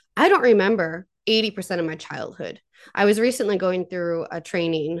I don't remember 80% of my childhood. I was recently going through a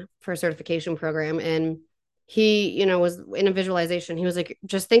training for a certification program, and he, was in a visualization. He was like,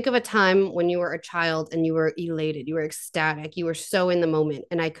 just think of a time when you were a child and you were elated, you were ecstatic, you were so in the moment.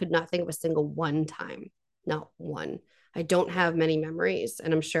 And I could not think of a single one time, not one. I don't have many memories.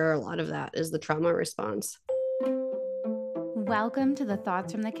 And I'm sure a lot of that is the trauma response. Welcome to the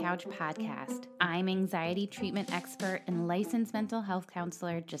Thoughts from the Couch podcast. I'm anxiety treatment expert and licensed mental health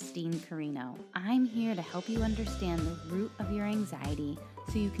counselor Justine Carino. I'm here to help you understand the root of your anxiety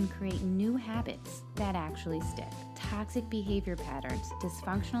so you can create new habits that actually stick. Toxic behavior patterns,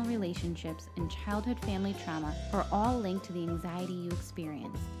 dysfunctional relationships, and childhood family trauma are all linked to the anxiety you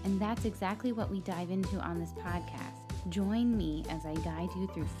experience. And that's exactly what we dive into on this podcast. Join me as I guide you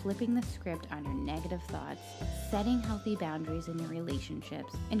through flipping the script on your negative thoughts, setting healthy boundaries in your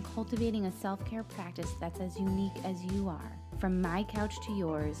relationships, and cultivating a self-care practice that's as unique as you are. From my couch to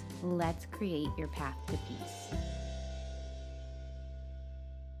yours, let's create your path to peace.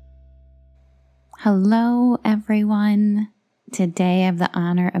 Hello, everyone. Today I have the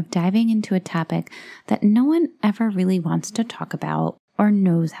honor of diving into a topic that no one ever really wants to talk about or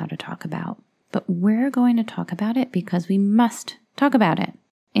knows how to talk about. But we're going to talk about it because we must talk about it.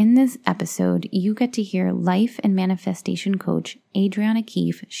 In this episode, you get to hear life and manifestation coach Adriana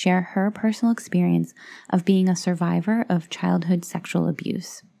Keefe share her personal experience of being a survivor of childhood sexual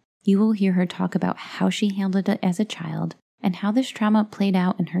abuse. You will hear her talk about how she handled it as a child and how this trauma played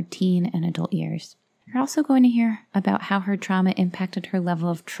out in her teen and adult years. You're also going to hear about how her trauma impacted her level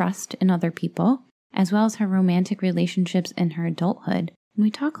of trust in other people, as well as her romantic relationships in her adulthood. We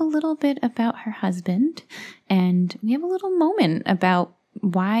talk a little bit about her husband, and we have a little moment about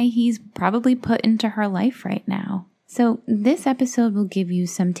why he's probably put into her life right now. So this episode will give you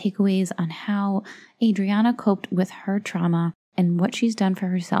some takeaways on how Adriana coped with her trauma and what she's done for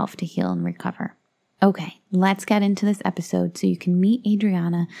herself to heal and recover. Okay, let's get into this episode so you can meet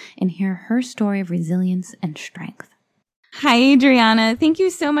Adriana and hear her story of resilience and strength. Hi, Adriana. Thank you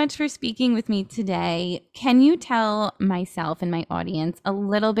so much for speaking with me today. Can you tell myself and my audience a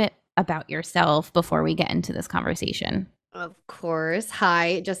little bit about yourself before we get into this conversation? Of course.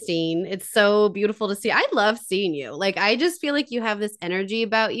 Hi, Justine. It's so beautiful to see. I love seeing you. Like, I just feel like you have this energy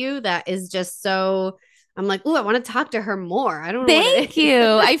about you that is just so, I'm like, oh, I want to talk to her more. I don't know what it Thank is. you.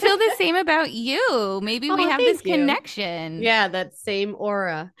 I feel the same about you. Maybe we Oh, have this thank you. connection. Yeah, that same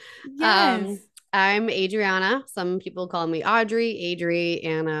aura. Yes. I'm Adriana. Some people call me Audrey,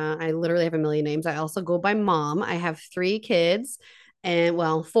 Anna. I literally have a million names. I also go by mom. I have 3 kids, and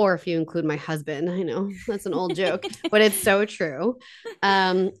well, 4 if you include my husband. I know that's an old joke, but it's so true.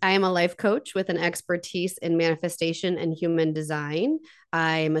 I am a life coach with an expertise in manifestation and human design.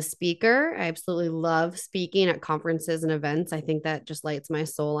 I am a speaker. I absolutely love speaking at conferences and events. I think that just lights my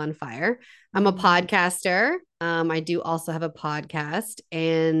soul on fire. I'm a podcaster. I do also have a podcast,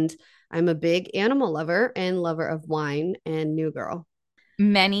 and I'm a big animal lover and lover of wine and New Girl.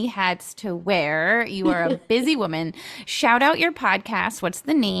 Many hats to wear. You are a busy woman. Shout out your podcast. What's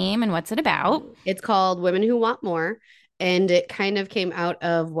the name and what's it about? It's called Women Who Want More. And it kind of came out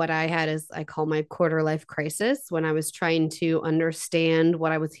of what I had as I call my quarter life crisis, when I was trying to understand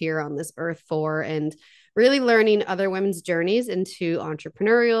what I was here on this earth for, and really learning other women's journeys into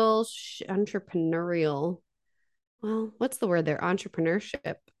entrepreneurial. Well, what's the word there?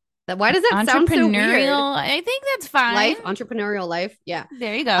 Entrepreneurship. Why does that sound so weird? Entrepreneurial. I think that's fine. Entrepreneurial life. Yeah.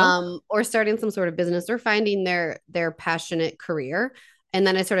 There you go. Or starting some sort of business, or finding their passionate career. And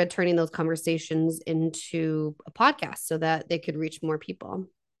then I started turning those conversations into a podcast so that they could reach more people.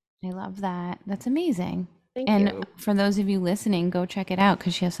 I love that. That's amazing. Thank And you. for those of you listening, go check it out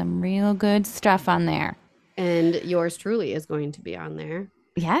because she has some real good stuff on there. And yours truly is going to be on there.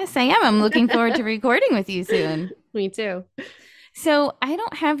 Yes, I am. I'm looking forward to recording with you soon. Me too. So I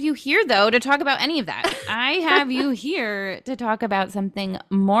don't have you here, though, to talk about any of that. I have you here to talk about something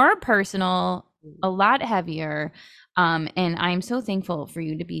more personal, a lot heavier. And I'm so thankful for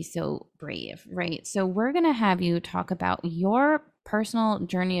you to be so brave, right? So we're going to have you talk about your personal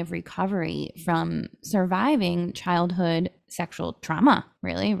journey of recovery from surviving childhood sexual trauma,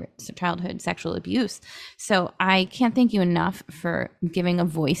 really, so childhood sexual abuse. So I can't thank you enough for giving a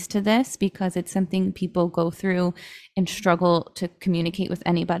voice to this, because it's something people go through and struggle to communicate with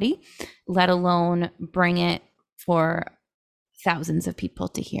anybody, let alone bring it for thousands of people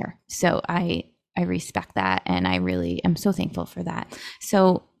to hear. So I respect that, and I really am so thankful for that.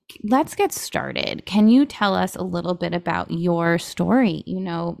 So let's get started. Can you tell us a little bit about your story,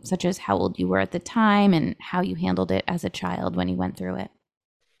 such as how old you were at the time and how you handled it as a child when you went through it?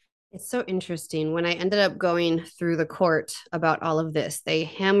 It's so interesting. When I ended up going through the court about all of this, they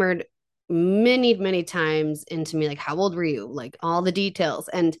hammered many, many times into me, like, how old were you? Like, all the details.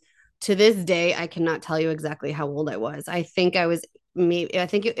 And to this day, I cannot tell you exactly how old I was. I think I was maybe, I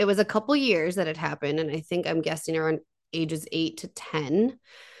think it was a couple years that had happened. And I think I'm guessing around ages 8 to 10.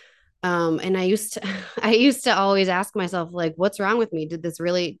 And I used to always ask myself, like, what's wrong with me? Did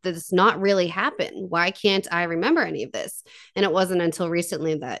this not really happen? Why can't I remember any of this? And it wasn't until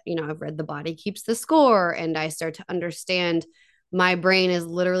recently that, I've read The Body Keeps the Score, and I start to understand my brain is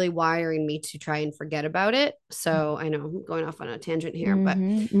literally wiring me to try and forget about it. So I know I'm going off on a tangent here, but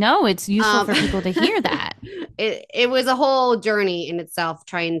No, it's useful for people to hear it, that. it was a whole journey in itself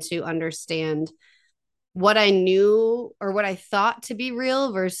trying to understand what I knew or what I thought to be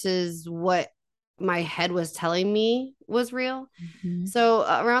real versus what my head was telling me was real. Mm-hmm. So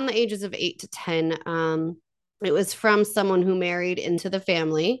around the ages of 8 to 10, it was from someone who married into the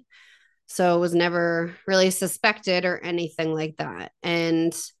family. So it was never really suspected or anything like that.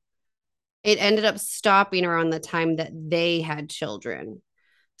 And it ended up stopping around the time that they had children.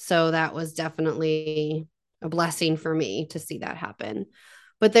 So that was definitely a blessing for me to see that happen.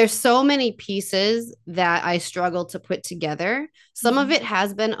 But there's so many pieces that I struggle to put together. Some of it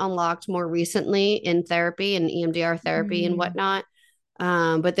has been unlocked more recently in therapy and EMDR therapy and whatnot.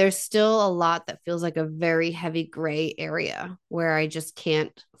 But there's still a lot that feels like a very heavy gray area where I just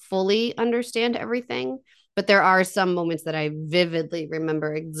can't fully understand everything. But there are some moments that I vividly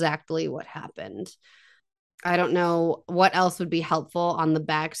remember exactly what happened. I don't know what else would be helpful on the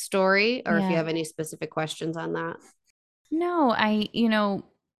backstory or if you Yeah. have any specific questions on that. No,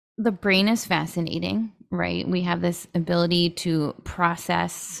 the brain is fascinating, right? We have this ability to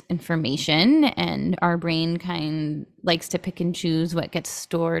process information, and our brain kind likes to pick and choose what gets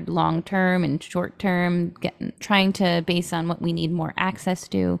stored long term and short term, trying to base on what we need more access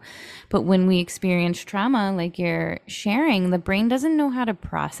to. But when we experience trauma, like you're sharing, the brain doesn't know how to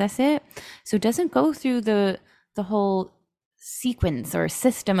process it, so it doesn't go through the whole sequence or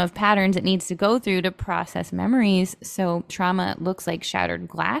system of patterns it needs to go through to process memories. So trauma looks like shattered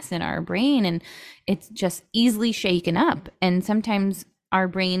glass in our brain, and it's just easily shaken up. And sometimes our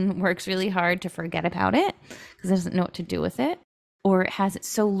brain works really hard to forget about it because it doesn't know what to do with it, or it has it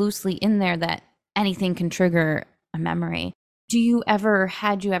so loosely in there that anything can trigger a memory. Had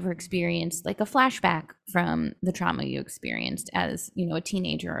you ever experienced like a flashback from the trauma you experienced as, a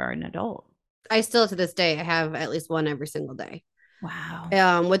teenager or an adult? I still to this day I have at least one every single day.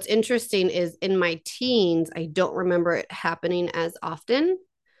 Wow. What's interesting is in my teens, I don't remember it happening as often.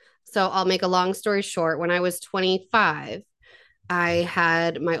 So I'll make a long story short. When I was 25, I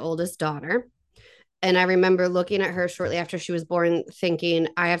had my oldest daughter. And I remember looking at her shortly after she was born, thinking,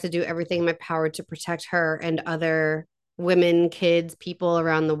 I have to do everything in my power to protect her and other women, kids, people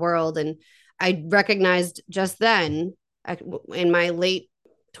around the world. And I recognized just then, in my late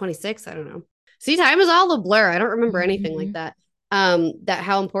 26, I don't know. See, time is all a blur. I don't remember anything like that. That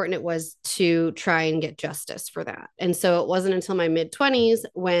how important it was to try and get justice for that. And so it wasn't until my mid 20s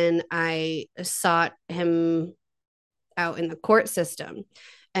when I sought him out in the court system.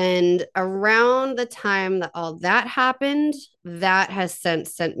 And around the time that all that happened, that has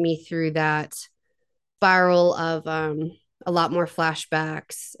since sent me through that spiral of a lot more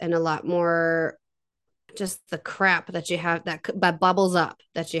flashbacks and a lot more just the crap that you have that bubbles up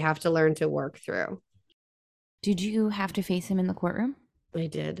that you have to learn to work through. Did you have to face him in the courtroom? I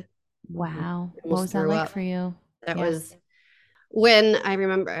did. Wow. What Almost was that threw like up. for you? That Yeah. was when I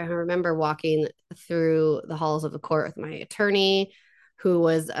remember walking through the halls of the court with my attorney, who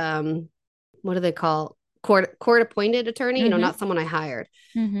was what do they call court appointed attorney, Mm-hmm. not someone I hired,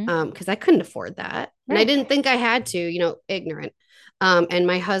 Mm-hmm. because I couldn't afford that. And I Right. didn't think I had to, ignorant. And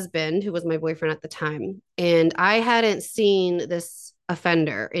my husband, who was my boyfriend at the time, and I hadn't seen this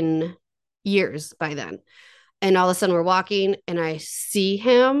offender in years by then. And all of a sudden we're walking and I see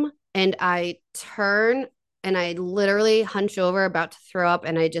him and I turn and I literally hunch over about to throw up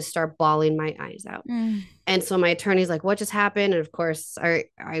and I just start bawling my eyes out. Mm. And so my attorney's like, what just happened? And of course,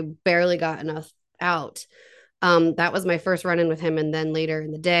 I barely got enough out. That was my first run in with him. And then later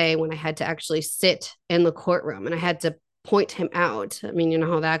in the day, when I had to actually sit in the courtroom and I had to point him out, I mean, you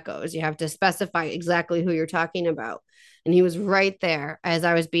know how that goes. You have to specify exactly who you're talking about. And he was right there as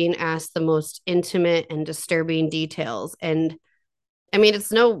I was being asked the most intimate and disturbing details. And I mean,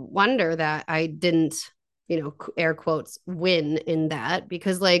 it's no wonder that I didn't, air quotes, win in that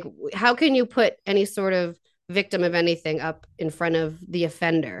because, like, how can you put any sort of victim of anything up in front of the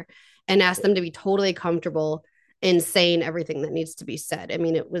offender and ask them to be totally comfortable in saying everything that needs to be said? I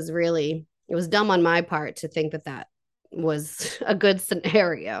mean, it was dumb on my part to think that was a good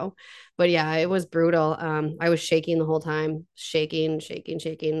scenario. But yeah, it was brutal. I was shaking the whole time, shaking, shaking,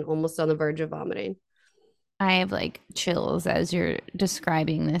 shaking, almost on the verge of vomiting. I have like chills as you're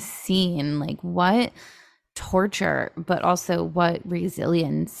describing this scene. Like, what torture, but also what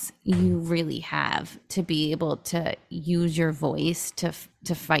resilience you really have to be able to use your voice to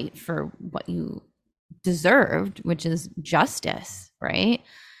fight for what you deserved, which is justice, right?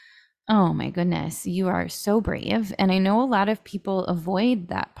 Oh my goodness, you are so brave. And I know a lot of people avoid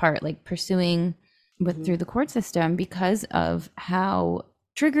that part, like pursuing with Mhm. through the court system because of how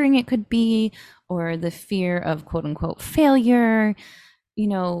triggering it could be, or the fear of quote unquote failure, you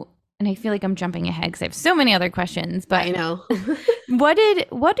know. And I feel like I'm jumping ahead because I have so many other questions, but I know. what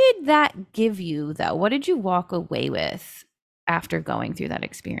did that give you though? What did you walk away with after going through that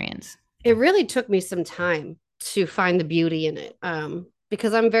experience? It really took me some time to find the beauty in it.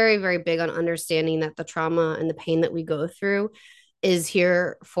 Because I'm very, very big on understanding that the trauma and the pain that we go through is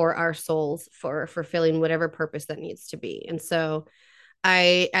here for our souls, for fulfilling whatever purpose that needs to be. And so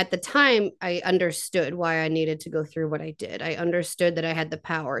at the time, I understood why I needed to go through what I did. I understood that I had the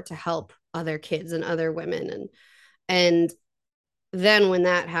power to help other kids and other women. And then when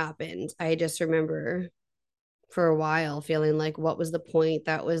that happened, I just remember for a while feeling like, what was the point?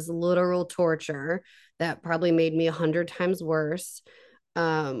 That was literal torture that probably made me 100 times worse.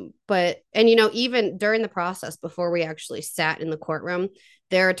 But and even during the process before we actually sat in the courtroom,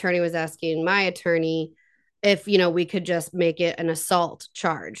 their attorney was asking my attorney if we could just make it an assault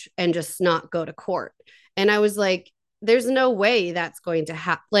charge and just not go to court. And I was like, there's no way that's going to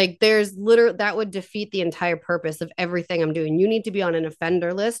happen. Like, there's literally, that would defeat the entire purpose of everything I'm doing. You need to be on an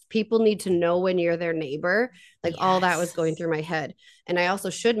offender list. People need to know when you're their neighbor. Like, all that was Yes. going through my head. And I also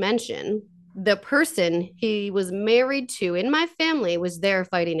should mention the person he was married to in my family was there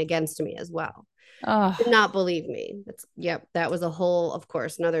fighting against me as well. Did Oh, not believe me. That's Yep, that was a whole, of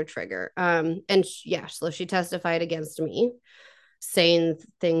course, another trigger. And yeah, so she testified against me, saying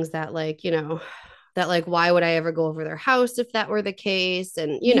things that, like, that, like, why would I ever go over their house if that were the case?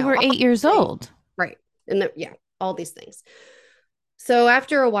 And you were all 8 years these things. old. Right. Yeah, all these things. So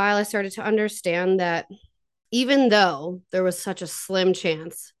after a while, I started to understand that even though there was such a slim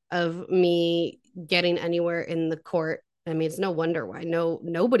chance of me getting anywhere in the court, I mean, it's no wonder why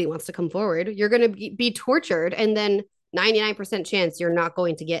nobody wants to come forward. You're going to be tortured, and then 99% chance you're not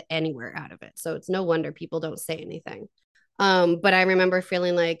going to get anywhere out of it. So it's no wonder people don't say anything. But I remember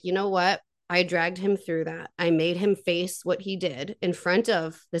feeling like, you know what? I dragged him through that. I made him face what he did in front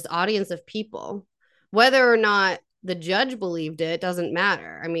of this audience of people. Whether or not the judge believed it doesn't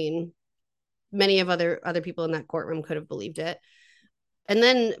matter. I mean, many of other people in that courtroom could have believed it. And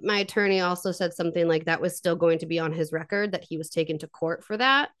then my attorney also said something like that was still going to be on his record, that he was taken to court for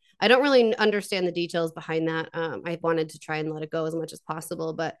that. I don't really understand the details behind that. I wanted to try and let it go as much as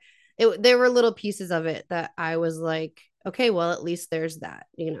possible, but there were little pieces of it that I was like, okay, well, at least there's that.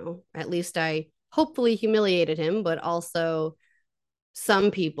 At least I hopefully humiliated him, but also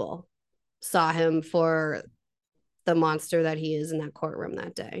some people saw him for the monster that he is in that courtroom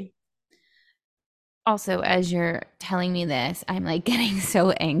that day. Also, as you're telling me this, I'm like getting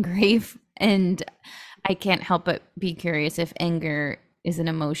so angry, and I can't help but be curious if anger is an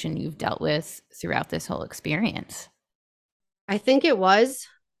emotion you've dealt with throughout this whole experience. I think it was.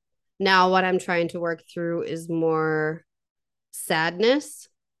 Now, what I'm trying to work through is more sadness.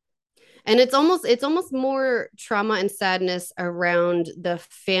 And it's almost more trauma and sadness around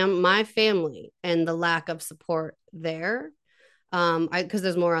my family and the lack of support there. I Because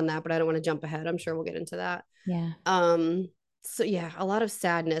there's more on that, but I don't want to jump ahead. I'm sure we'll get into that. Yeah. Um, so yeah, a lot of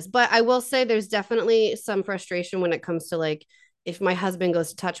sadness. But I will say there's definitely some frustration when it comes to, like, if my husband goes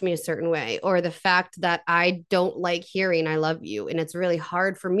to touch me a certain way, or the fact that I don't like hearing I love you. And it's really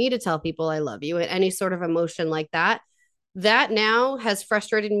hard for me to tell people I love you, and any sort of emotion like that. That now has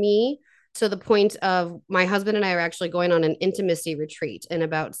frustrated me to the point of my husband and I are actually going on an intimacy retreat in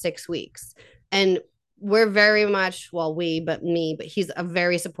about 6 weeks. And we're very much, well, but he's a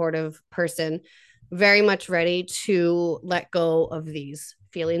very supportive person, very much ready to let go of these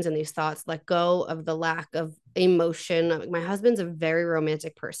feelings and these thoughts, let go of the lack of emotion. My husband's a very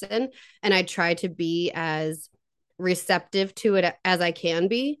romantic person, and I try to be as receptive to it as I can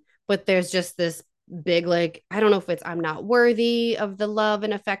be. But there's just this big, like, I don't know if it's I'm not worthy of the love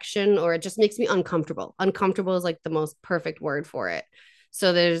and affection, or it just makes me uncomfortable. Uncomfortable is like the most perfect word for it.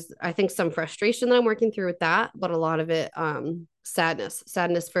 So there's, I think, some frustration that I'm working through with that, but a lot of it,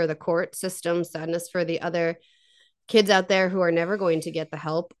 sadness for the court system, sadness for the other kids out there who are never going to get the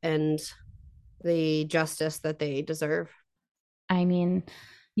help and the justice that they deserve. I mean,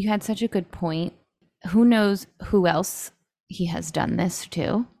 you had such a good point who knows who else he has done this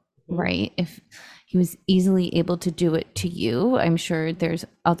to, right? If he was easily able to do it to you, I'm sure there's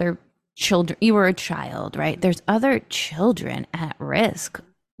other children. You were a child, right? There's other children at risk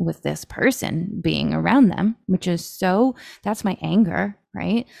with this person being around them, which is so, that's my anger,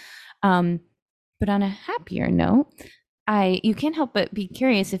 right? But on a happier note, you can't help but be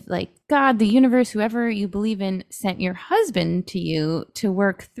curious if, like, God, the universe, whoever you believe in, sent your husband to you to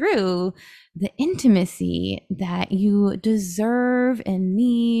work through the intimacy that you deserve and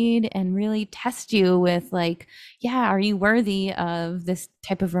need, and really test you with, like, yeah, are you worthy of this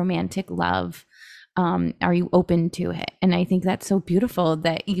type of romantic love? Are you open to it? And I think that's so beautiful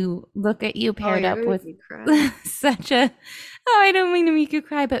that you look at you paired up with such a, oh, I don't mean to make you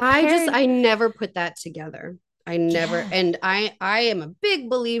cry, but I never put that together. I never, Yeah. and I am a big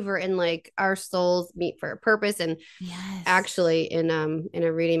believer in, like, our souls meet for a purpose. And Yes. actually in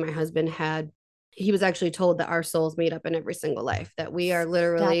a reading my husband had, he was actually told that our souls meet up in every single life, that we are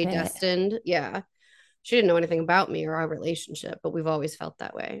literally destined. Yeah. She didn't know anything about me or our relationship, but we've always felt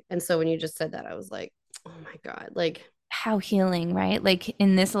that way. And so when you just said that, I was like, oh my God, like, how healing, right? Like,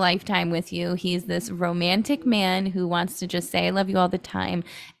 in this lifetime with you, he's this romantic man who wants to just say, I love you all the time.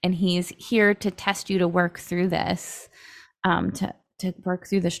 And he's here to test you to work through this, to work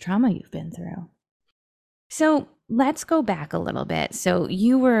through this trauma you've been through. So let's go back a little bit. So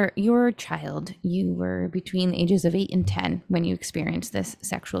you're a child. You were between the ages of 8 and 10 when you experienced this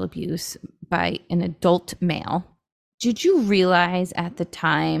sexual abuse by an adult male. Did you realize at the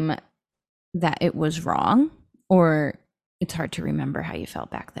time that it was wrong, or it's hard to remember how you felt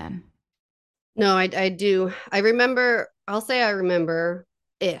back then? no, I do. I remember, I'll say I remember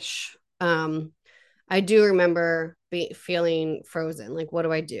ish. I do remember feeling frozen. Like, what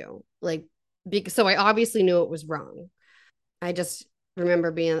do I do? Like, so I obviously knew it was wrong. I just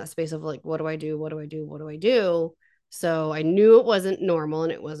remember being in that space of, like, what do I do? What do I do? What do I do? So I knew it wasn't normal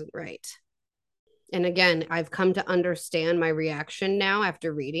and it wasn't right. And again, I've come to understand my reaction now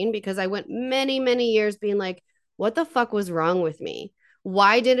after reading, because I went many, many years being like, what the fuck was wrong with me?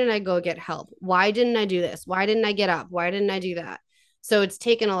 Why didn't I go get help? Why didn't I do this? Why didn't I get up? Why didn't I do that? So it's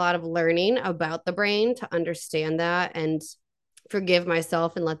taken a lot of learning about the brain to understand that and forgive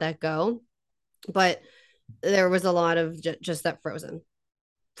myself and let that go. But there was a lot of just that frozen.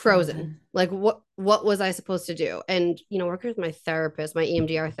 Like, what was I supposed to do? And working with my therapist, my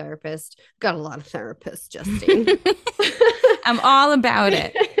EMDR therapist, got a lot of therapists, Justine. I'm all about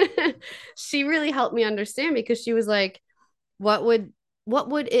it. She really helped me understand, because she was like, what would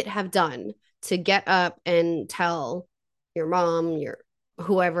it have done to get up and tell your mom, your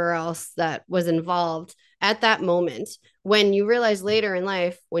whoever else that was involved at that moment, when you realize later in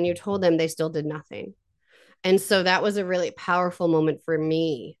life, when you told them, they still did nothing. And so that was a really powerful moment for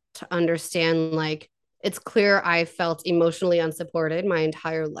me to understand, like, it's clear I felt emotionally unsupported my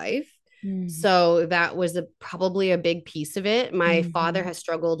entire life. So that was probably a big piece of it. My father has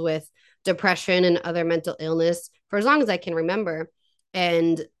struggled with depression and other mental illness for as long as I can remember.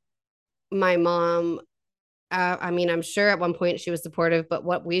 And my mom, I mean, I'm sure at one point she was supportive, but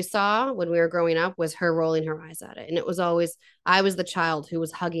what we saw when we were growing up was her rolling her eyes at it. And it was always, I was the child who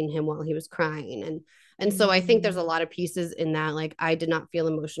was hugging him while he was crying. And so I think there's a lot of pieces in that. Like, I did not feel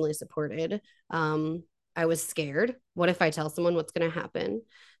emotionally supported. I was scared. What if I tell someone what's going to happen?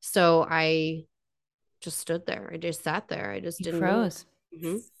 So I just stood there. I just sat there. I just didn't froze.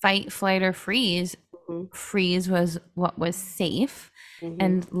 Fight, flight, or freeze. Freeze was what was safe.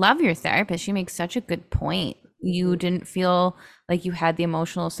 And love your therapist. She makes such a good point. You didn't feel like you had the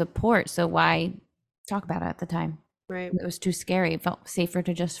emotional support. So why talk about it at the time? Right. It was too scary. It felt safer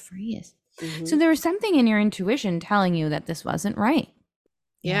to just freeze. So there was something in your intuition telling you that this wasn't right.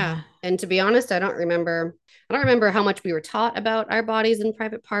 Yeah. And to be honest, I don't remember how much we were taught about our bodies and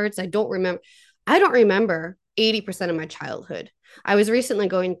private parts. I don't remember 80% of my childhood. I was recently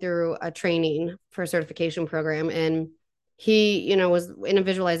going through a training for a certification program, and he, was in a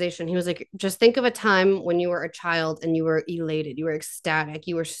visualization. He was like, just think of a time when you were a child and you were elated, you were ecstatic,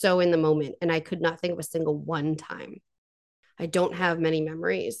 you were so in the moment. And I could not think of a single one time. I don't have many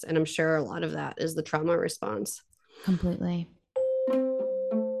memories. And I'm sure a lot of that is the trauma response. Completely.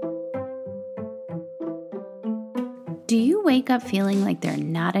 Do you wake up feeling like there are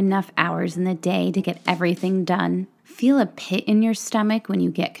not enough hours in the day to get everything done? Feel a pit in your stomach when you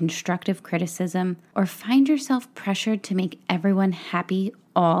get constructive criticism? Or find yourself pressured to make everyone happy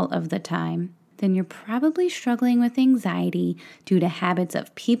all of the time? Then you're probably struggling with anxiety due to habits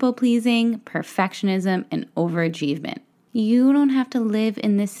of people-pleasing, perfectionism, and overachievement. You don't have to live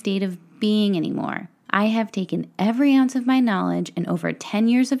in this state of being anymore. I have taken every ounce of my knowledge and over 10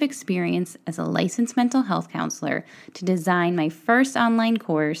 years of experience as a licensed mental health counselor to design my first online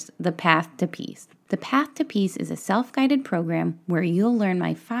course, The Path to Peace. The Path to Peace is a self-guided program where you'll learn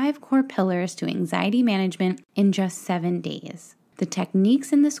my 5 core pillars to anxiety management in just 7 days. The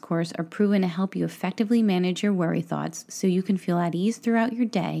techniques in this course are proven to help you effectively manage your worry thoughts so you can feel at ease throughout your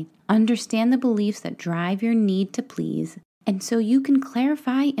day, understand the beliefs that drive your need to please, and so you can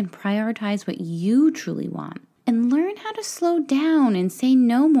clarify and prioritize what you truly want, and learn how to slow down and say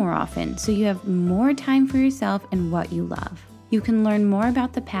no more often so you have more time for yourself and what you love. You can learn more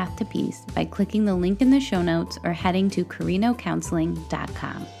about the Path to Peace by clicking the link in the show notes or heading to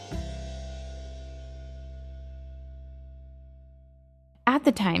carinocounseling.com. At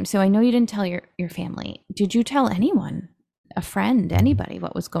the time, so I know you didn't tell your family. Did you tell anyone, a friend, anybody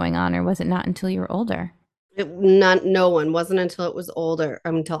what was going on, or was it not until you were older? No one. Wasn't until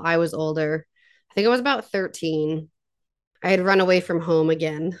until I was older. I think I was about 13. I had run away from home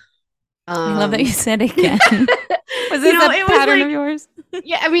again. I love that you said again. Was this a pattern of yours?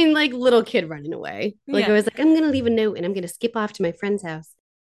 Yeah, I mean, like little kid running away. Like I was like, I'm gonna leave a note and I'm gonna skip off to my friend's house.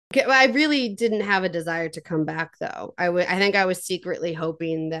 I really didn't have a desire to come back though. I think I was secretly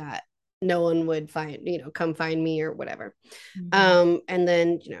hoping that no one would come find me or whatever. And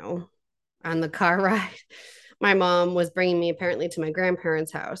then, on the car ride, my mom was bringing me apparently to my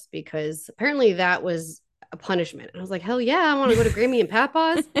grandparents' house because apparently that was a punishment. And I was like, hell yeah, I want to go to Grammy and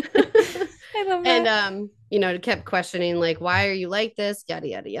Papa's. I love that. And kept questioning like, why are you like this? Yada,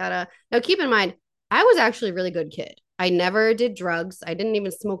 yada, yada. Now keep in mind, I was actually a really good kid. I never did drugs. I didn't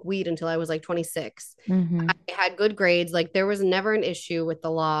even smoke weed until I was like 26. I had good grades. Like there was never an issue with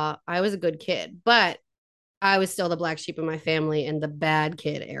the law. I was a good kid, but I was still the black sheep of my family and the bad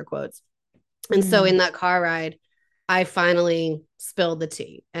kid, air quotes. And so in that car ride, I finally spilled the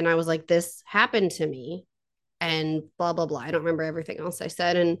tea and I was like, this happened to me and blah, blah, blah. I don't remember everything else I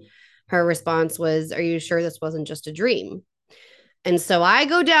said. And her response was, are you sure this wasn't just a dream? And so I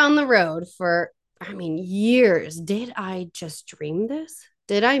go down the road for, years. Did I just dream this?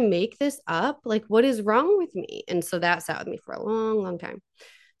 Did I make this up? Like, what is wrong with me? And so that sat with me for a long, long time.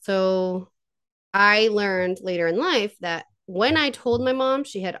 So I learned later in life that when I told my mom,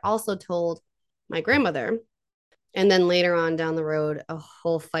 she had also told my grandmother. And then later on down the road, a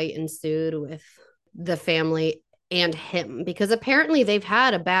whole fight ensued with the family and him because apparently they've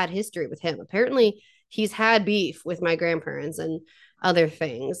had a bad history with him. Apparently he's had beef with my grandparents and other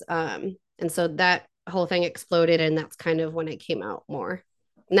things. And so that whole thing exploded and that's kind of when it came out more.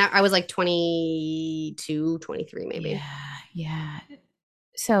 Now I was like 22, 23 maybe. Yeah.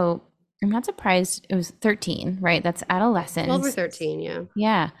 So I'm not surprised it was 13, right? That's adolescence. 12 or 13, yeah.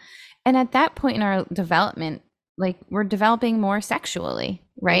 Yeah. And at that point in our development, like we're developing more sexually,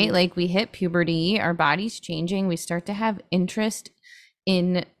 right? Like we hit puberty, our body's changing. We start to have interest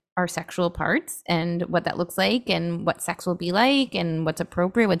in our sexual parts and what that looks like and what sex will be like and what's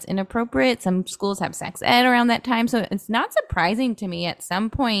appropriate, what's inappropriate. Some schools have sex ed around that time. So it's not surprising to me at some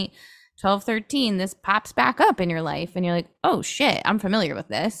point, 12, 13, this pops back up in your life and you're like, oh shit, I'm familiar with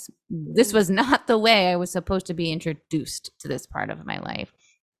this. This was not the way I was supposed to be introduced to this part of my life.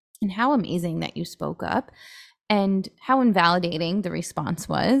 And how amazing that you spoke up and how invalidating the response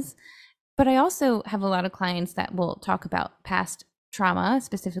was. But I also have a lot of clients that will talk about past trauma,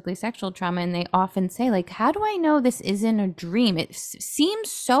 specifically sexual trauma, and they often say like, how do I know this isn't a dream? It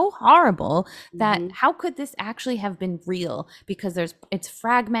seems so horrible that how could this actually have been real? Because it's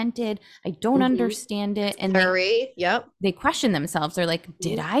fragmented. I don't understand it. And they question themselves. They're like,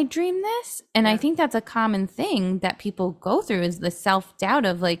 did I dream this? And I think that's a common thing that people go through is the self-doubt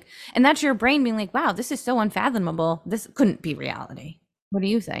of like, and that's your brain being like, wow, this is so unfathomable. This couldn't be reality. What do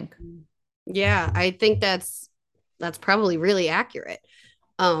you think? Yeah, I think that's probably really accurate.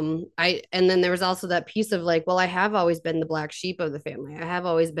 And then there was also that piece of like, well, I have always been the black sheep of the family. I have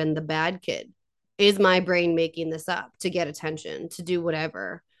always been the bad kid. Is my brain making this up to get attention, to do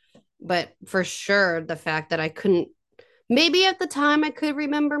whatever? But for sure, the fact that I couldn't, maybe at the time I could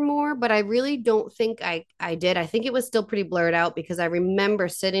remember more, but I really don't think I did. I think it was still pretty blurred out because I remember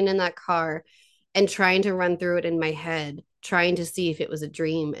sitting in that car and trying to run through it in my head, trying to see if it was a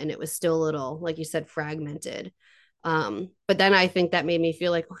dream. And it was still a little, like you said, fragmented. But then I think that made me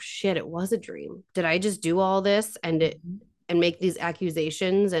feel like, oh shit, it was a dream. Did I just do all this and make these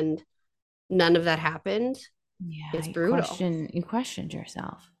accusations and none of that happened? Yeah, it's brutal. You questioned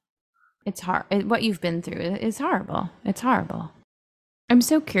yourself. It's hard. What you've been through is horrible. It's horrible. I'm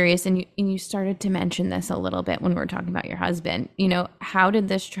so curious, and you started to mention this a little bit when we were talking about your husband. How did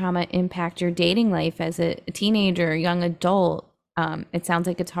this trauma impact your dating life as a teenager, young adult? It sounds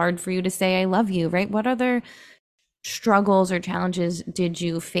like it's hard for you to say I love you, right? What other struggles or challenges did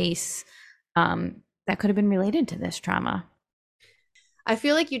you face that could have been related to this trauma? I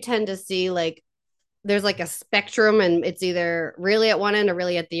feel like you tend to see like there's like a spectrum, and it's either really at one end or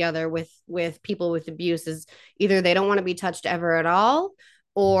really at the other with people with abuse. Is either they don't want to be touched ever at all,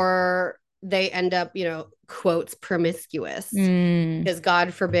 or they end up, quotes, promiscuous, Mm. because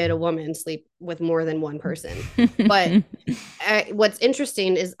God forbid a woman sleep with more than one person. But what's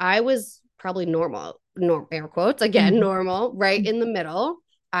interesting is I was probably normal, air quotes again, Mhm. normal, right in the middle.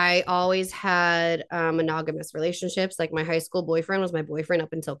 I always had monogamous relationships. Like my high school boyfriend was my boyfriend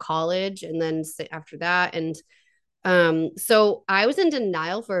up until college, and then after that, and so I was in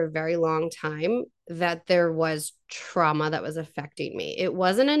denial for a very long time that there was trauma that was affecting me. It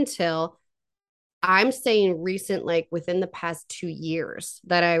wasn't until I'm saying recent, like within the past 2 years,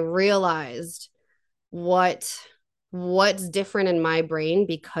 that I realized what what's different in my brain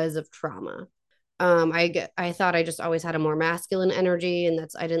because of trauma. I thought I just always had a more masculine energy, and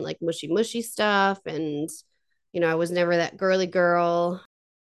I didn't like mushy stuff, and I was never that girly girl.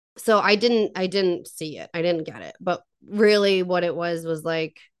 So I didn't see it. I didn't get it. But really what it was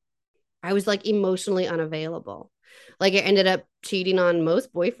like I was like emotionally unavailable. Like I ended up cheating on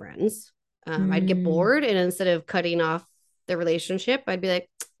most boyfriends. I'd get Mm. bored, and instead of cutting off the relationship, I'd be like,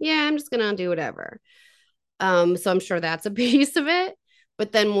 yeah, I'm just gonna do whatever. So I'm sure that's a piece of it.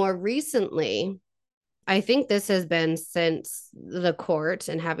 But then more recently, I think this has been since the court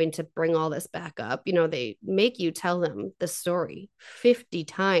and having to bring all this back up. They make you tell them the story 50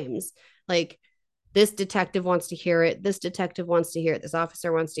 times. Like, this detective wants to hear it. This detective wants to hear it. This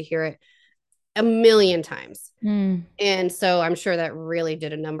officer wants to hear it a million times. Mm. And so I'm sure that really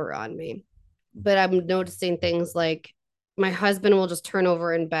did a number on me. But I'm noticing things like my husband will just turn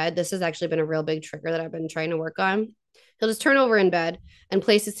over in bed. This has actually been a real big trigger that I've been trying to work on. He'll just turn over in bed and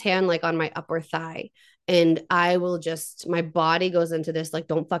place his hand like on my upper thigh. And I will just, my body goes into this, like,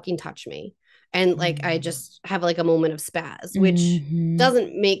 don't fucking touch me. And like, I just have like a moment of spaz, which Mhm.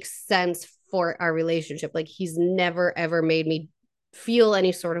 doesn't make sense for our relationship. Like, he's never, ever made me feel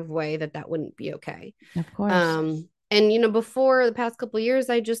any sort of way that wouldn't be okay. Of course. And before the past couple of years,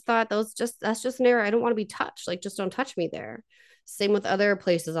 I just thought that's just an error. I don't want to be touched. Like, just don't touch me there. Same with other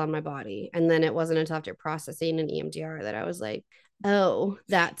places on my body. And then it wasn't until after processing an EMDR that I was like, oh,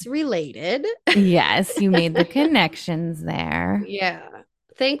 that's related. Yes, you made the connections there. Yeah.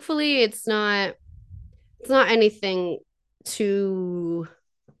 Thankfully, it's not anything too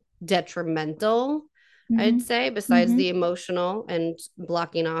detrimental, I'd Hmm. say, besides Hmm. the emotional and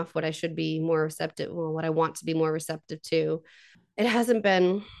blocking off what I should be more receptive, well, what I want to be more receptive to. It hasn't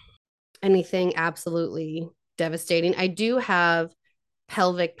been anything absolutely devastating. I do have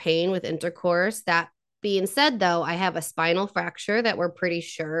pelvic pain with intercourse. That being said, though, I have a spinal fracture that we're pretty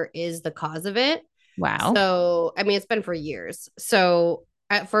sure is the cause of it. Wow. So, I mean, it's been for years. So,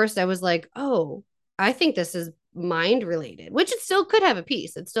 at first, I was like, oh, I think this is mind related, which it still could have a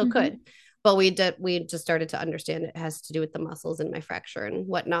piece. It still Hmm. could. But we just started to understand it has to do with the muscles in my fracture and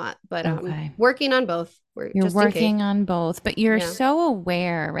whatnot. But Okay. working on both. We're You're just in case. working on both, but you're Yeah. so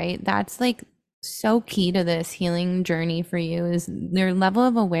aware, right? That's like so key to this healing journey for you is your level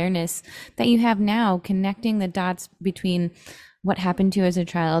of awareness that you have now, connecting the dots between what happened to you as a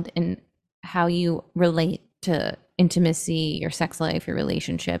child and how you relate to intimacy, your sex life, your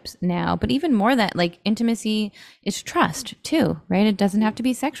relationships now. But even more that like intimacy is trust too, right? It doesn't have to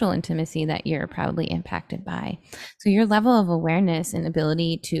be sexual intimacy that you're probably impacted by. So your level of awareness and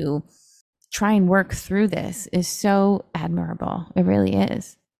ability to try and work through this is so admirable. It really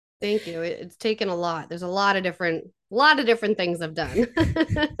is. Thank you. It's taken a lot. There's a lot of different things I've done.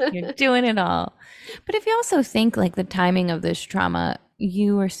 You're doing it all. But if you also think like the timing of this trauma,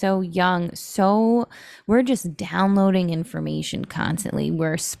 you are so young, so we're just downloading information constantly.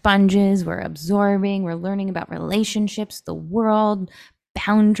 We're sponges, we're absorbing, we're learning about relationships, the world,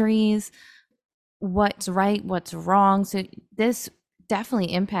 boundaries, what's right, what's wrong. So this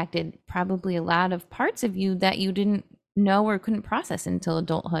definitely impacted probably a lot of parts of you that you didn't know or couldn't process until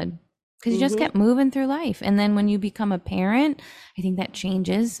adulthood because you just Hmm. kept moving through life. And then when you become a parent, I think that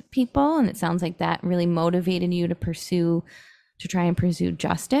changes people. And it sounds like that really motivated you to try and pursue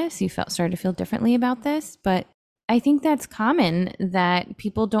justice. You started to feel differently about this. But I think that's common that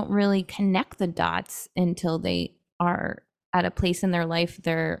people don't really connect the dots until they are at a place in their life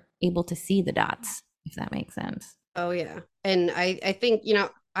they're able to see the dots, if that makes sense. Oh yeah. And I think,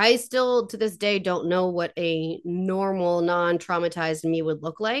 I still to this day don't know what a normal non-traumatized me would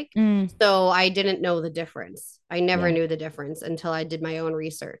look like. Mm, So I didn't know the difference. I never yeah. knew the difference until I did my own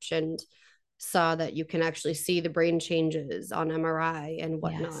research. And saw that you can actually see the brain changes on MRI and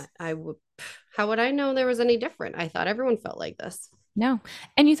Yes. whatnot. How would I know there was any different? I thought everyone felt like this. No.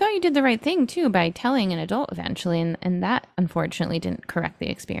 And you thought you did the right thing too by telling an adult eventually. And that unfortunately didn't correct the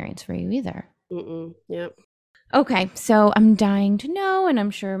experience for you either. Yep. Okay. So I'm dying to know, and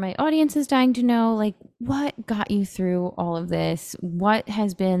I'm sure my audience is dying to know, like, what got you through all of this? What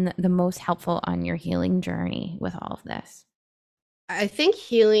has been the most helpful on your healing journey with all of this? I think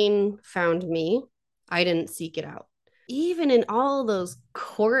healing found me. I didn't seek it out. Even in all those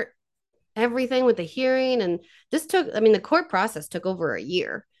court, everything with the hearing, and the court process took over a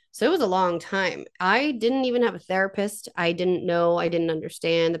year. So it was a long time. I didn't even have a therapist. I didn't know, I didn't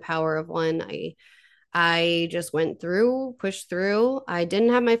understand the power of one. I just went through, pushed through. I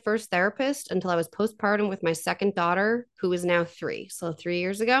didn't have my first therapist until I was postpartum with my second daughter, who is now 3. So 3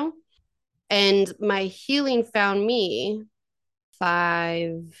 years ago. And my healing found me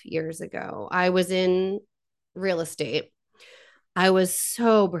 5 years ago. I was in real estate. I was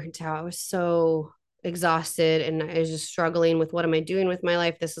so burnt out. I was so exhausted and I was just struggling with what am I doing with my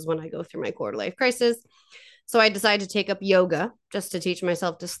life? This is when I go through my quarter life crisis. So I decided to take up yoga just to teach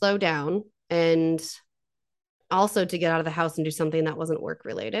myself to slow down and also to get out of the house and do something that wasn't work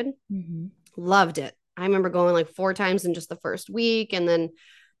related. Mm-hmm. Loved it. I remember going like 4 times in just the first week and then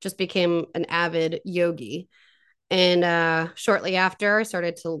just became an avid yogi. And shortly after, I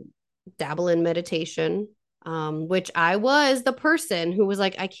started to dabble in meditation, which I was the person who was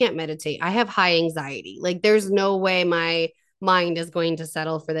like, I can't meditate. I have high anxiety. Like, there's no way my mind is going to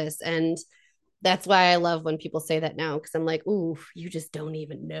settle for this. And that's why I love when people say that now, because I'm like, ooh, you just don't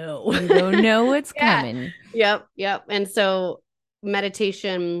even know. You don't know what's Yeah. coming. Yep. Yep. And so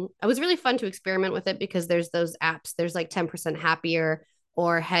meditation, it was really fun to experiment with it because there's those apps. There's like 10% Happier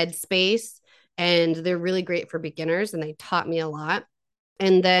or Headspace, and they're really great for beginners and they taught me a lot.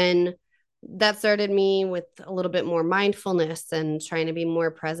 And then that started me with a little bit more mindfulness and trying to be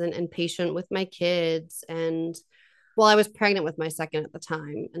more present and patient with my kids. And well, I was pregnant with my second at the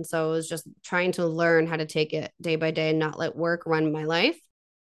time. And so I was just trying to learn how to take it day by day and not let work run my life.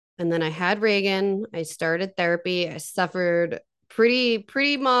 And then I had Reagan. I started therapy. I suffered pretty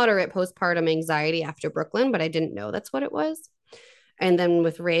moderate postpartum anxiety after Brooklyn, but I didn't know that's what it was. And then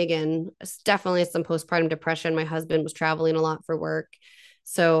with Reagan, definitely some postpartum depression. My husband was traveling a lot for work.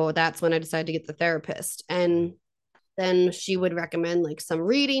 So that's when I decided to get the therapist. And then she would recommend like some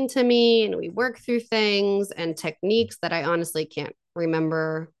reading to me, and we work through things and techniques that I honestly can't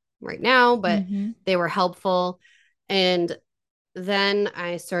remember right now, but Mm-hmm. they were helpful. And then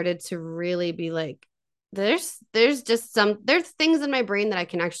I started to really be like, there's things in my brain that I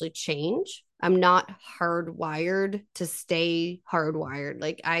can actually change. I'm not hardwired to stay hardwired.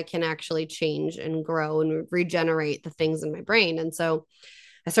 Like, I can actually change and grow and regenerate the things in my brain. And so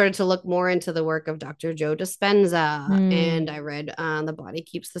I started to look more into the work of Dr. Joe Dispenza, and I read The Body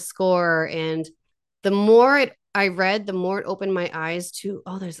Keeps the Score. And I read, the more it opened my eyes to,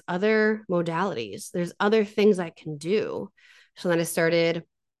 oh, there's other modalities, there's other things I can do. So then I started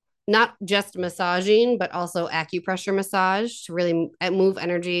not just massaging, but also acupressure massage to really move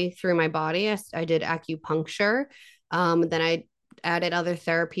energy through my body. I did acupuncture. Then I added other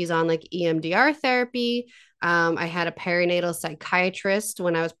therapies on, like EMDR therapy. I had a perinatal psychiatrist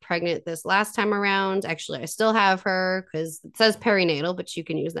when I was pregnant this last time around. Actually, I still have her because it says perinatal, but you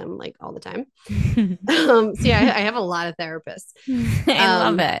can use them like all the time. So yeah, I have a lot of therapists. I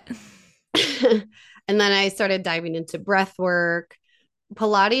love it. And then I started diving into breath work,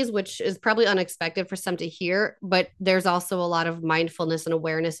 Pilates, which is probably unexpected for some to hear, but there's also a lot of mindfulness and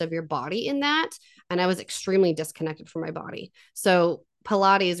awareness of your body in that. And I was extremely disconnected from my body. So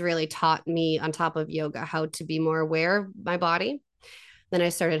Pilates really taught me, on top of yoga, how to be more aware of my body. Then I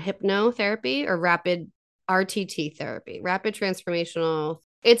started hypnotherapy, or rapid RTT therapy, rapid transformational.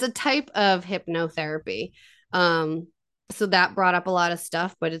 It's a type of hypnotherapy. So that brought up a lot of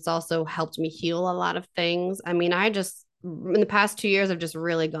stuff, but it's also helped me heal a lot of things. I mean, in the past 2 years, I've just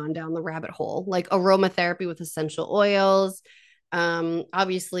really gone down the rabbit hole, like aromatherapy with essential oils,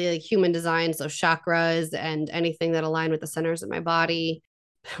 obviously like human design, so chakras and anything that align with the centers of my body.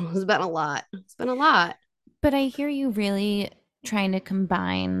 It's been a lot. It's been a lot. But I hear you really trying to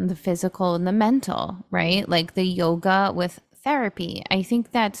combine the physical and the mental, right? Like the yoga with therapy. I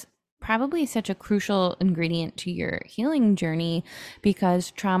think that's probably such a crucial ingredient to your healing journey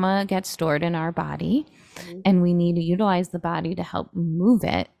because trauma gets stored in our body and we need to utilize the body to help move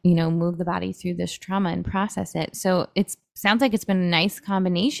it, move the body through this trauma and process it. So it sounds like it's been a nice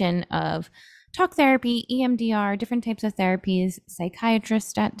combination of talk therapy, EMDR, different types of therapies,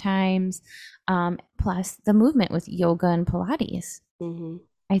 psychiatrists at times, plus the movement with yoga and Pilates. Mm-hmm.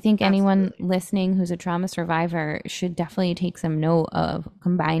 I think anyone Absolutely. listening who's a trauma survivor should definitely take some note of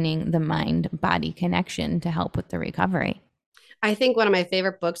combining the mind body connection to help with the recovery. I think one of my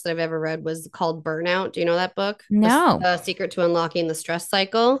favorite books that I've ever read was called Burnout. Do you know that book? No. The Secret to Unlocking the Stress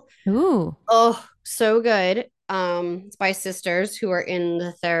Cycle. Ooh. Oh, so good. It's by sisters who are in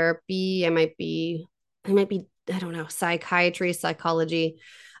the therapy. I might be, I don't know, psychiatry, psychology.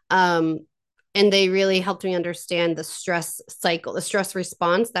 Um, and they really helped me understand the stress cycle, the stress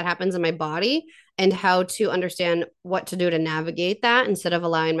response that happens in my body, and how to understand what to do to navigate that instead of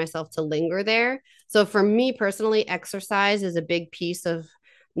allowing myself to linger there. So for me personally, exercise is a big piece of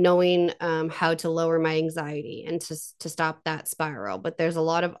knowing how to lower my anxiety and to stop that spiral. But there's a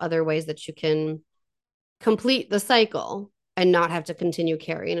lot of other ways that you can complete the cycle and not have to continue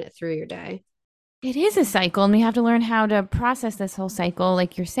carrying it through your day. It is a cycle, and we have to learn how to process this whole cycle,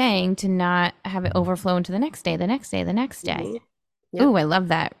 like you're saying, to not have it overflow into the next day, the next day, the next day. Mm-hmm. Yep. Ooh, I love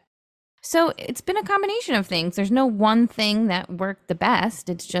that. So it's been a combination of things. There's no one thing that worked the best.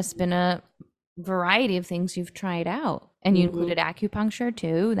 It's just been a variety of things you've tried out. And you Mm-hmm. included acupuncture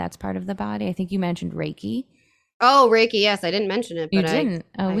too. That's part of the body. I think you mentioned Reiki. Oh, Reiki. Yes, I didn't mention it, You but didn't.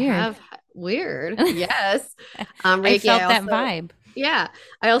 Oh, I weird. have weird. Yes. I Reiki. I felt that also vibe. Yeah,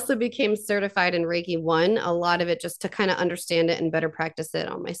 I also became certified in Reiki 1, a lot of it just to kind of understand it and better practice it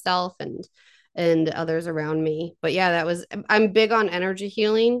on myself and others around me. But yeah, I'm big on energy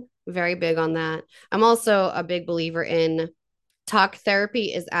healing, very big on that. I'm also a big believer in talk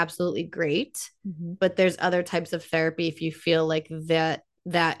therapy is absolutely great, Mhm. but there's other types of therapy if you feel like that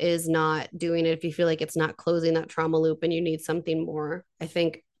is not doing it, if you feel like it's not closing that trauma loop and you need something more. I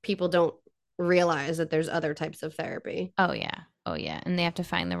think people don't realize that there's other types of therapy. Oh, yeah. Oh, yeah. And they have to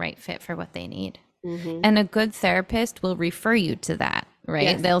find the right fit for what they need. Mm-hmm. And a good therapist will refer you to that, right?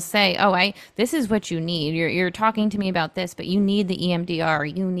 Yes. They'll say, "Oh, I this is what you need. You're talking to me about this, but you need the EMDR,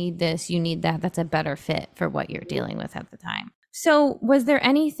 you need this, you need that. That's a better fit for what you're dealing with at the time." So, was there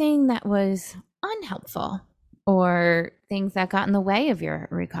anything that was unhelpful or things that got in the way of your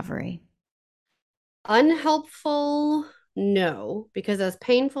recovery? Unhelpful, no, because as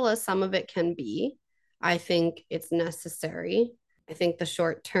painful as some of it can be, I think it's necessary. I think the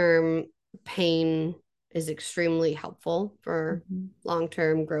short term pain is extremely helpful for Mhm. long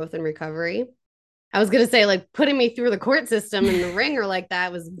term growth and recovery. I was going to say, like, putting me through the court system and the ringer like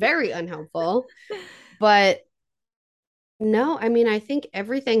that was very unhelpful. But no, I mean, I think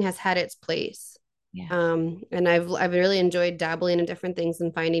everything has had its place. Yeah. And I've really enjoyed dabbling in different things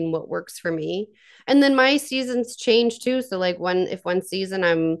and finding what works for me. And then my seasons change too. So like if one season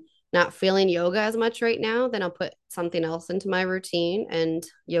I'm not feeling yoga as much right now, then I'll put something else into my routine and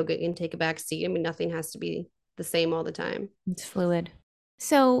yoga can take a back seat. I mean, nothing has to be the same all the time. It's fluid.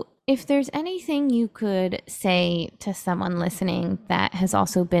 So, if there's anything you could say to someone listening that has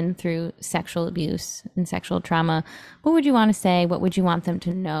also been through sexual abuse and sexual trauma, what would you want to say? What would you want them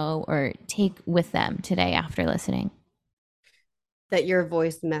to know or take with them today after listening? That your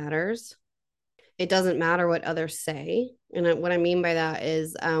voice matters. It doesn't matter what others say. And what I mean by that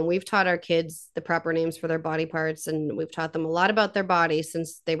is we've taught our kids the proper names for their body parts, and we've taught them a lot about their body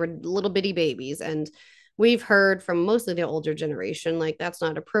since they were little bitty babies. And we've heard from mostly the older generation, like, that's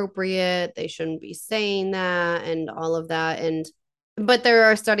not appropriate. They shouldn't be saying that and all of that. But there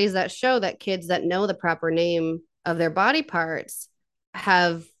are studies that show that kids that know the proper name of their body parts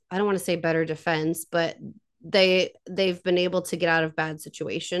have, I don't want to say better defense, but they've been able to get out of bad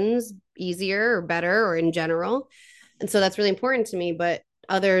situations easier or better or in general. And so that's really important to me, but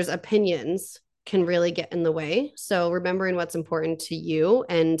others' opinions can really get in the way. So remembering what's important to you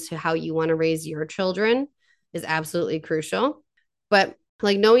and to how you want to raise your children is absolutely crucial. But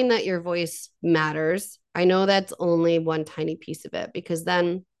like knowing that your voice matters, I know that's only one tiny piece of it, because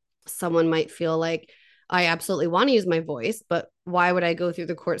then someone might feel like, I absolutely want to use my voice, but why would I go through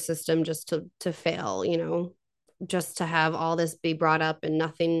the court system just to fail, just to have all this be brought up and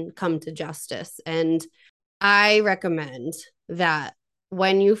nothing come to justice? And I recommend that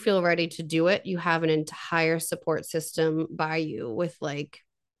when you feel ready to do it, you have an entire support system by you with like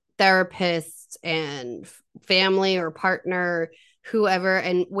therapists and family or partner, whoever,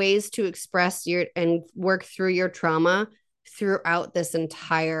 and ways to express your and work through your trauma throughout this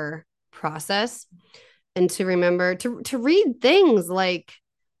entire process. And to remember to read things like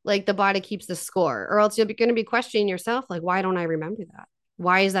the body keeps the score, or else you're going to be questioning yourself, like, why don't I remember that?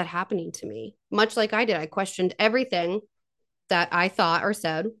 Why is that happening to me? Much like I did, I questioned everything that I thought or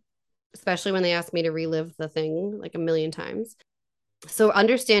said, especially when they asked me to relive the thing like a million times. So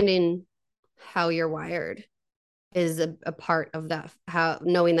understanding how you're wired is a part of that, how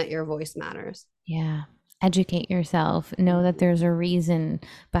knowing that your voice matters. Yeah. educate yourself, know that there's a reason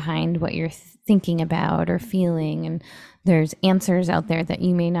behind what you're thinking about or feeling. And there's answers out there that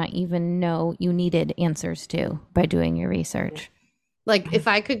you may not even know you needed answers to by doing your research. Like if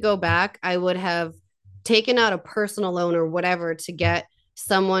I could go back, I would have taken out a personal loan or whatever to get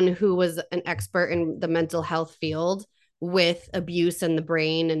someone who was an expert in the mental health field with abuse in the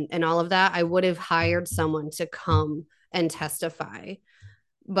brain and all of that. I would have hired someone to come and testify,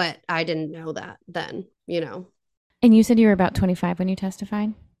 but I didn't know that then, you know. And you said you were about 25 when you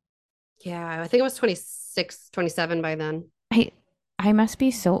testified? Yeah, I think it was 26, 27 by then. I must be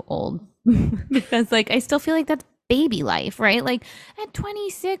so old because like I still feel like that's baby life, right? Like at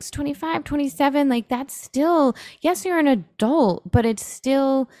 26, 25, 27, like that's still, yes, you're an adult, but it's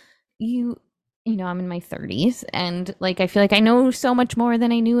still you know, I'm in my 30s and like I feel like I know so much more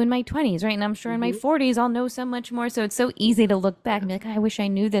than I knew in my 20s, right? And I'm sure in my 40s I'll know so much more. So it's so easy to look back and be like, I wish I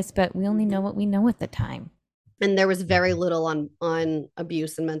knew this, but we only know what we know at the time. And there was very little on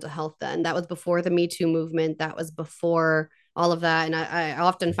abuse and mental health then. That was before the Me Too movement. That was before all of that. And I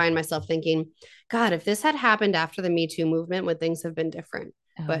often find myself thinking, God, if this had happened after the Me Too movement, would things have been different?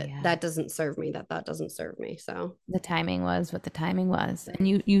 But that doesn't serve me. That doesn't serve me. So the timing was what the timing was.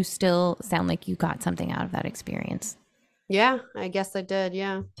 And you still sound like you got something out of that experience. Yeah, I guess I did.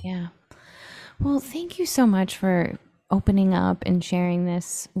 Yeah. Yeah. Well, thank you so much for opening up and sharing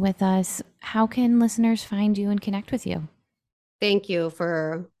this with us. How can listeners find you and connect with you? Thank you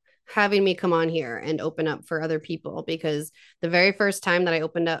for having me come on here and open up for other people, because the very first time that I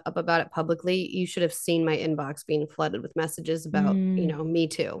opened up about it publicly, you should have seen my inbox being flooded with messages about, you know, Me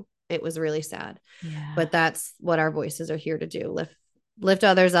Too. It was really sad. Yeah. But that's what our voices are here to do. Lift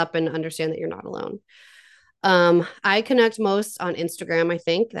others up and understand that you're not alone. I connect most on Instagram. I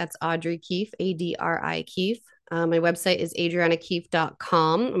think that's Audrey Keefe, ADRI Keefe. My website is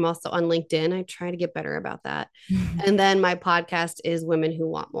adrianakeefe.com. I'm also on LinkedIn. I try to get better about that. And then my podcast is Women Who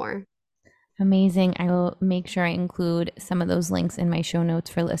Want More. Amazing. I will make sure I include some of those links in my show notes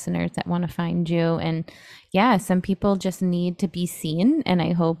for listeners that want to find you. And yeah, some people just need to be seen. And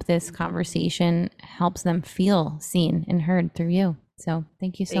I hope this conversation helps them feel seen and heard through you. So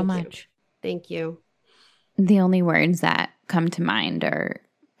thank you so much. Thank you. The only words that come to mind are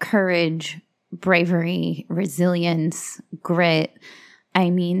courage, bravery, resilience, grit. I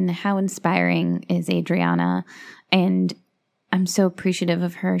mean, how inspiring is Adriana? And I'm so appreciative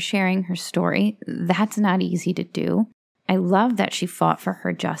of her sharing her story. That's not easy to do. I love that she fought for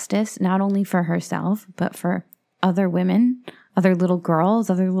her justice, not only for herself, but for other women, other little girls,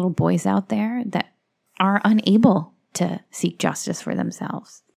 other little boys out there that are unable to seek justice for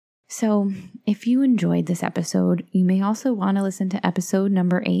themselves. So if you enjoyed this episode, you may also want to listen to episode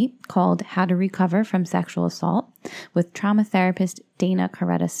number 8 called How to Recover from Sexual Assault with trauma therapist Dana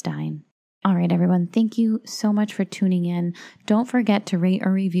Coretta Stein. All right, everyone, thank you so much for tuning in. Don't forget to rate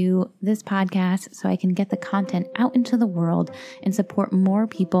or review this podcast so I can get the content out into the world and support more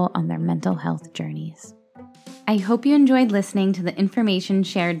people on their mental health journeys. I hope you enjoyed listening to the information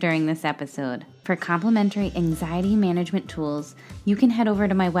shared during this episode. For complimentary anxiety management tools, you can head over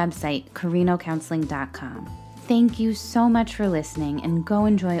to my website, carinocounseling.com. Thank you so much for listening, and go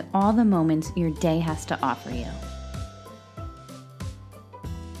enjoy all the moments your day has to offer you.